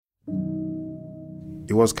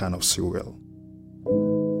it was kind of surreal.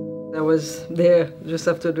 I was there just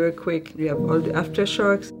after the earthquake. You have all the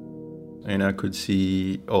aftershocks. And I could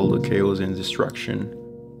see all the chaos and destruction.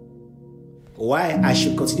 Why I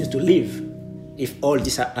should continue to live if all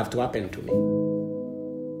this have to happen to me?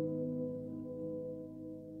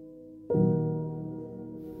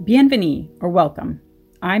 Bienvenue, or welcome.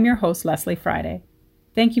 I'm your host, Leslie Friday.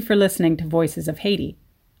 Thank you for listening to Voices of Haiti,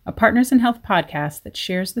 a Partners in Health podcast that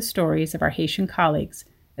shares the stories of our Haitian colleagues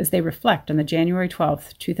as they reflect on the January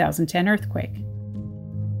 12, 2010 earthquake.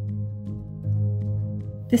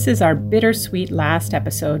 This is our bittersweet last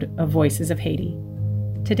episode of Voices of Haiti.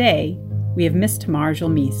 Today, we have Miss Tamar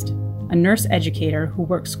Julmist, a nurse educator who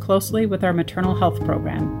works closely with our maternal health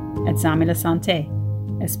program at Zami La Santé,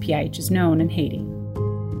 as PIH is known in Haiti.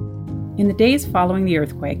 In the days following the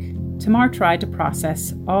earthquake, Tamar tried to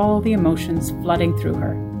process all the emotions flooding through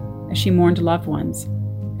her as she mourned loved ones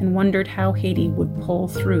and wondered how Haiti would pull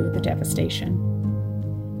through the devastation.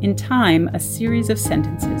 In time, a series of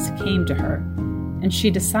sentences came to her, and she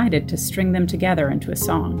decided to string them together into a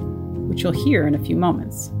song, which you'll hear in a few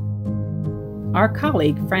moments. Our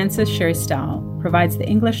colleague, Francis Cheristal, provides the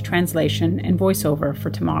English translation and voiceover for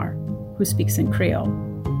Tamar, who speaks in Creole.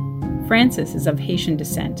 Francis is of Haitian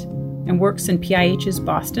descent and works in PIH's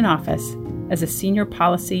Boston office as a senior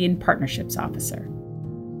policy and partnerships officer.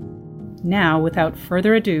 Now, without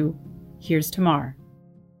further ado, here's Tamar.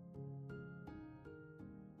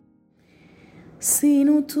 Si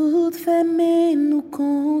nous toutes fermées nous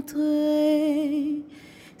contre,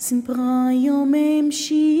 si nous prenions même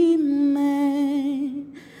chemin,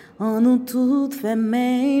 en nous toutes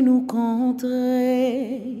fermées nous contre,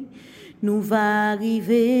 nous va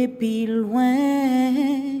arriver plus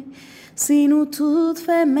loin. Si nous toutes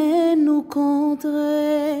fermées nous contre,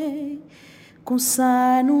 comme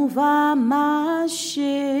ça nous va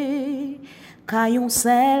marcher, caillon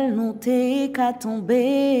sel nous t'es qu'à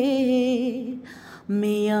tomber,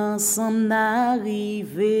 mais ensemble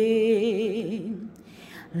n'arriver.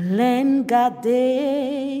 L'en gade,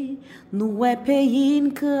 nous est pays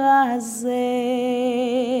crasé.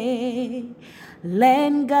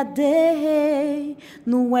 L'en gade,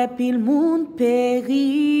 nous est pile monde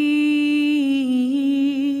péri.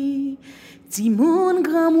 Ti moun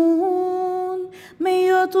grand moun, mais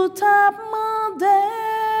yo tout a demandé.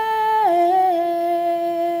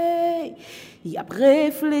 Y a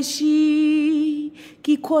réfléchi,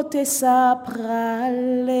 qui côté ça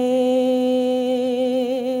prale.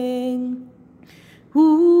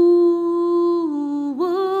 Ouh, ouh,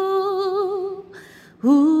 ouh,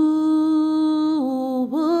 ouh,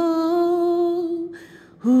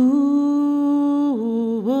 ouh,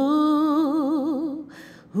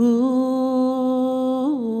 ouh.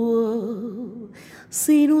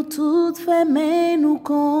 Si nous toutes fermées nous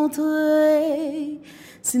contre,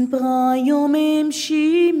 si nous prenions même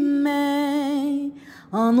chemin,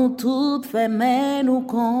 en nous toutes fermées nous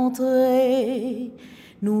contre,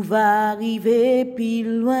 nous va arriver plus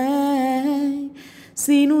loin.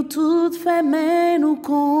 Si nous toutes fermées nous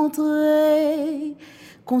contre,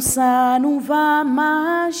 comme ça nous va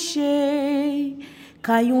marcher,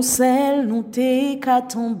 caillon sel nous t'es qu'à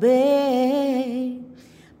tomber,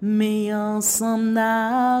 mais ensemble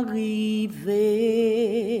n'arriver.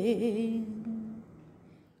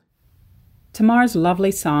 Tamar's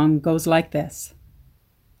lovely song goes like this.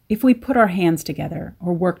 If we put our hands together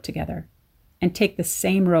or work together and take the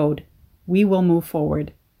same road, we will move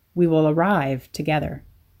forward. We will arrive together.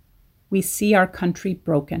 We see our country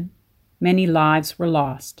broken. Many lives were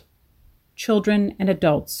lost. Children and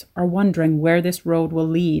adults are wondering where this road will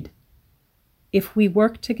lead. If we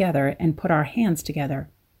work together and put our hands together,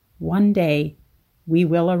 one day we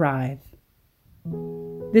will arrive.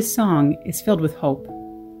 This song is filled with hope,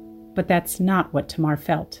 but that's not what Tamar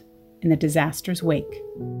felt in the disaster's wake.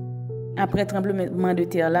 Après tremblement de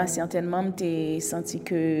terre là, certainement t'ai senti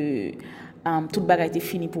que toute bagaille était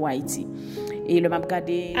fini pour Haïti. Et le m'a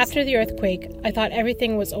regardé. After the earthquake, I thought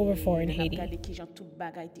everything was over for in Haiti.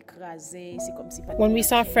 When we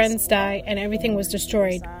saw friends die and everything was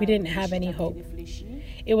destroyed, we didn't have any hope.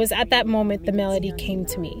 It was at that moment the melody came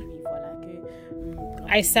to me.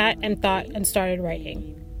 I sat and thought and started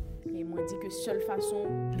writing.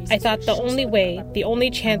 I thought the only way, the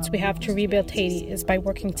only chance we have to rebuild Haiti is by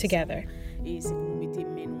working together.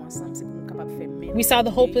 We saw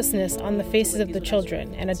the hopelessness on the faces of the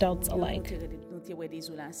children and adults alike.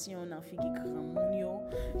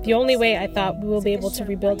 The only way I thought we will be able to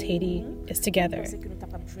rebuild Haiti is together.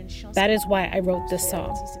 That is why I wrote this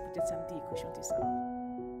song.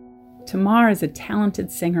 Tamar is a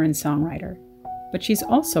talented singer and songwriter, but she's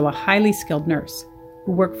also a highly skilled nurse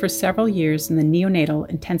who worked for several years in the neonatal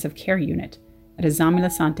intensive care unit at a Zami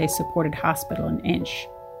Lasante supported hospital in Inch.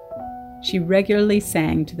 She regularly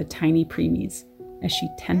sang to the tiny preemies as she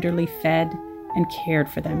tenderly fed and cared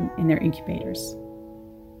for them in their incubators.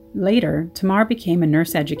 Later, Tamar became a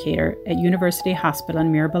nurse educator at University Hospital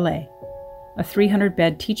in Mirabelais, a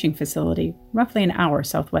 300-bed teaching facility roughly an hour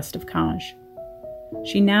southwest of Cannes.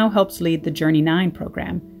 She now helps lead the Journey 9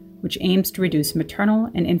 program, which aims to reduce maternal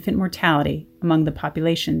and infant mortality among the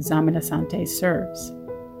population Zami Lasante serves.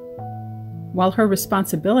 While her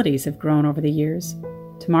responsibilities have grown over the years,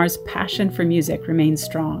 Tamar's passion for music remains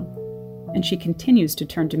strong, and she continues to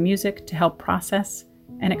turn to music to help process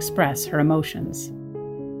and express her emotions.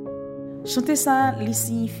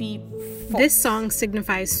 This song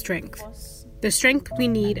signifies strength. The strength we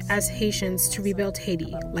need as Haitians to rebuild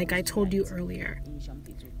Haiti, like I told you earlier.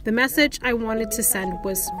 The message I wanted to send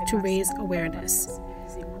was to raise awareness.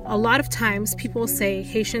 A lot of times people say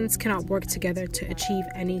Haitians cannot work together to achieve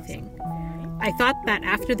anything. I thought that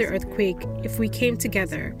after the earthquake, if we came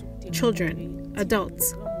together, children,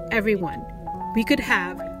 adults, everyone, we could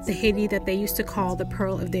have the Haiti that they used to call the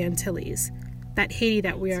Pearl of the Antilles, that Haiti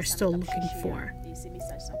that we are still looking for.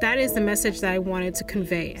 That is the message that I wanted to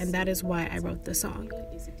convey, and that is why I wrote the song.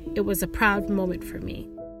 It was a proud moment for me.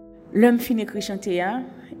 I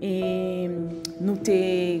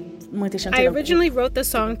originally wrote the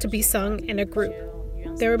song to be sung in a group.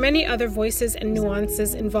 There were many other voices and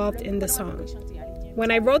nuances involved in the song.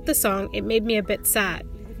 When I wrote the song, it made me a bit sad.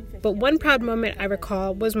 But one proud moment I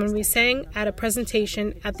recall was when we sang at a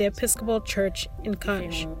presentation at the Episcopal Church in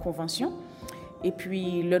Cannes.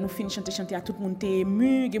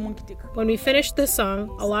 When we finished the song,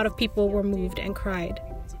 a lot of people were moved and cried.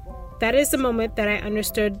 That is the moment that I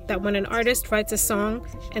understood that when an artist writes a song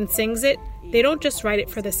and sings it, they don't just write it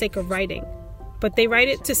for the sake of writing, but they write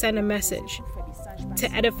it to send a message,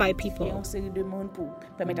 to edify people,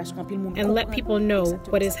 and let people know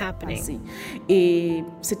what is happening.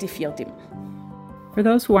 For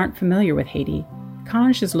those who aren't familiar with Haiti,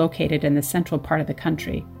 Cannes is located in the central part of the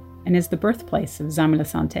country and is the birthplace of Zami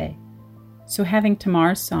Lasante. So having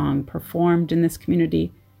Tamar's song performed in this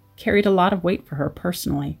community carried a lot of weight for her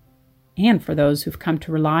personally, and for those who've come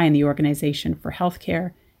to rely on the organization for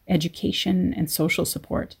healthcare, education, and social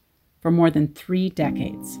support for more than 3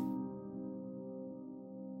 decades.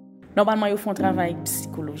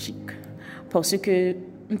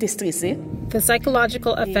 The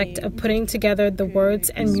psychological effect of putting together the words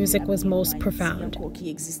and music was most profound.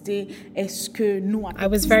 I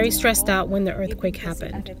was very stressed out when the earthquake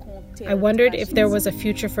happened. I wondered if there was a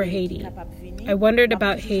future for Haiti. I wondered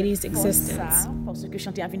about Haiti's existence. No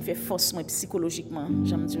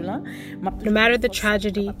matter the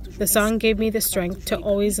tragedy, the song gave me the strength to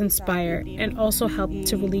always inspire and also help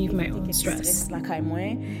to relieve my own stress.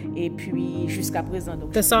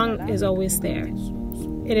 The song is always there.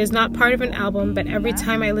 It is not part of an album, but every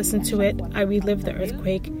time I listen to it, I relive the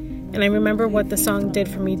earthquake, and I remember what the song did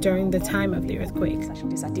for me during the time of the earthquake.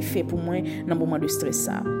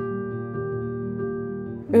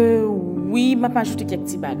 Oui, m'a pas ajouté quelques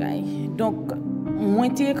petits bagailles. Donc, moi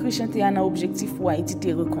t'ai écrit chanter un objectif pour Haïti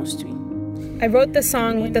t'est reconstruit. I wrote the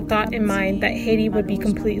song with the thought in mind that Haiti would be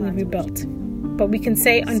completely rebuilt. But we can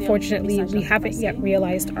say, unfortunately, we haven't yet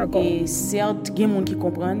realized our goal. Et certes, il y a des gens qui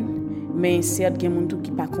comprennent, mais certes, il y a des gens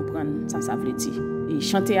qui ne comprennent pas. Ça veut dire. Et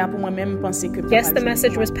chanter pour moi-même penser que yes, the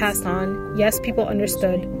message was passed on. Yes, people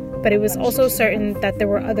understood. But it was also certain that there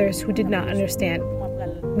were others who did not understand.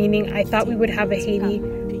 Meaning, I thought we would have a Haiti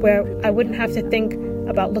where I wouldn't have to think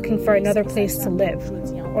about looking for another place to live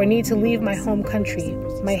or need to leave my home country,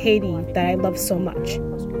 my Haiti that I love so much.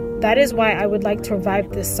 That is why I would like to revive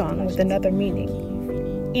this song with another meaning.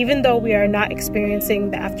 Even though we are not experiencing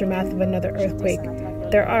the aftermath of another earthquake,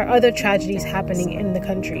 there are other tragedies happening in the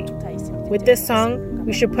country. With this song,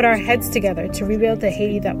 we should put our heads together to rebuild the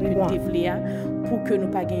Haiti that we want.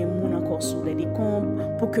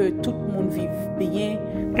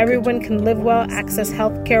 Everyone can live well, access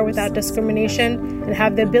health care without discrimination, and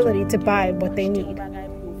have the ability to buy what they need.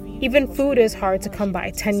 Even food is hard to come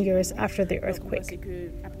by 10 years after the earthquake.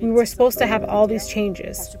 We were supposed to have all these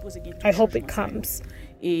changes. I hope it comes.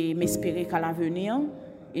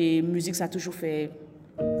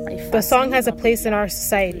 The song has a place in our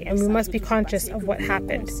society, and we must be conscious of what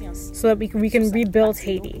happened so that we can rebuild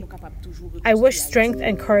Haiti. I wish strength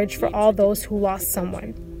and courage for all those who lost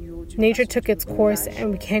someone. Nature took its course,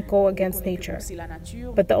 and we can't go against nature.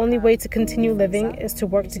 But the only way to continue living is to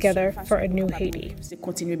work together for a new Haiti.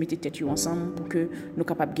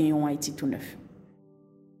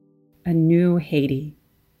 A new Haiti.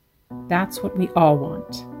 That's what we all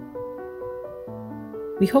want.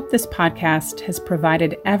 We hope this podcast has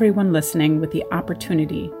provided everyone listening with the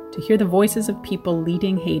opportunity to hear the voices of people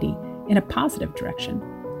leading Haiti in a positive direction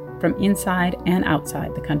from inside and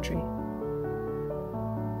outside the country.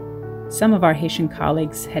 Some of our Haitian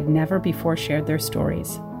colleagues had never before shared their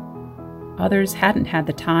stories. Others hadn't had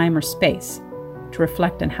the time or space to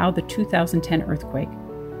reflect on how the 2010 earthquake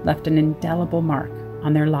left an indelible mark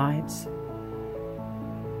on their lives.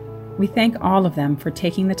 We thank all of them for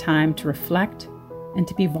taking the time to reflect and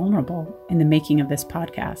to be vulnerable in the making of this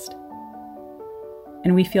podcast.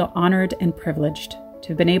 And we feel honored and privileged to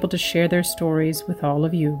have been able to share their stories with all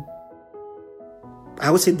of you. I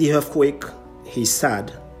would say the earthquake is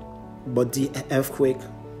sad, but the earthquake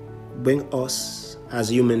brings us as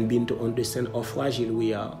human beings to understand how fragile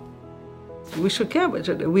we are. We should care about each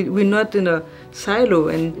other. We're not in a silo,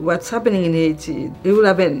 and what's happening in Haiti, it will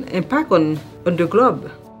have an impact on the globe.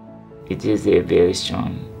 It is a very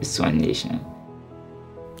strong nation.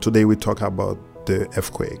 Today we talk about the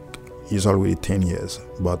earthquake. It's already 10 years,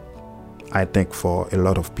 but I think for a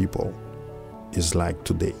lot of people, it's like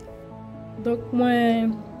today. Donc moi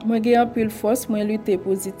gen apil force, moi lutter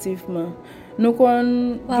positivement.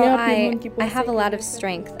 Well, I have a lot of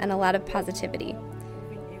strength and a lot of positivity.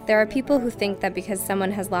 There are people who think that because someone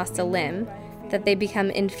has lost a limb, that they become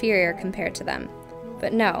inferior compared to them.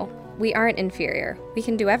 But no, we aren't inferior. We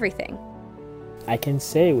can do everything. I can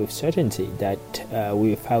say with certainty that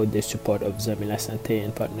without the support of Zamila Santé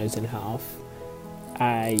and Partners in Health,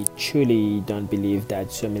 I truly don't believe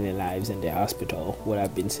that so many lives in the hospital would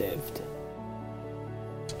have been saved.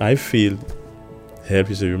 I feel health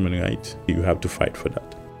is a human right. You have to fight for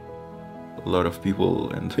that. A lot of people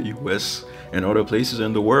in the US and other places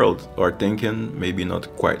in the world are thinking maybe not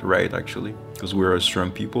quite right, actually, because we're a strong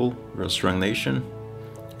people, we're a strong nation,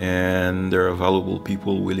 and there are valuable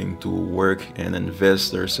people willing to work and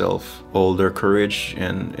invest themselves, all their courage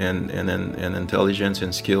and intelligence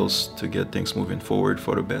and skills to get things moving forward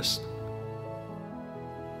for the best.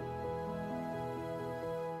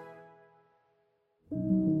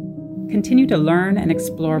 Continue to learn and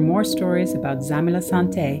explore more stories about Zamila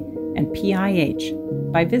Santé and PIH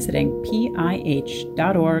by visiting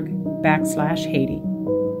pih.org/Haiti.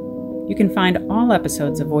 You can find all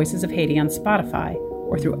episodes of Voices of Haiti on Spotify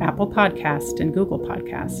or through Apple Podcast and Google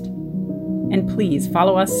Podcast. And please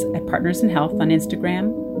follow us at Partners in Health on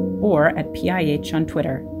Instagram or at PIH on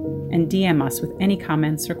Twitter, and DM us with any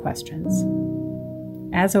comments or questions.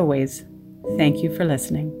 As always, thank you for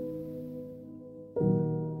listening.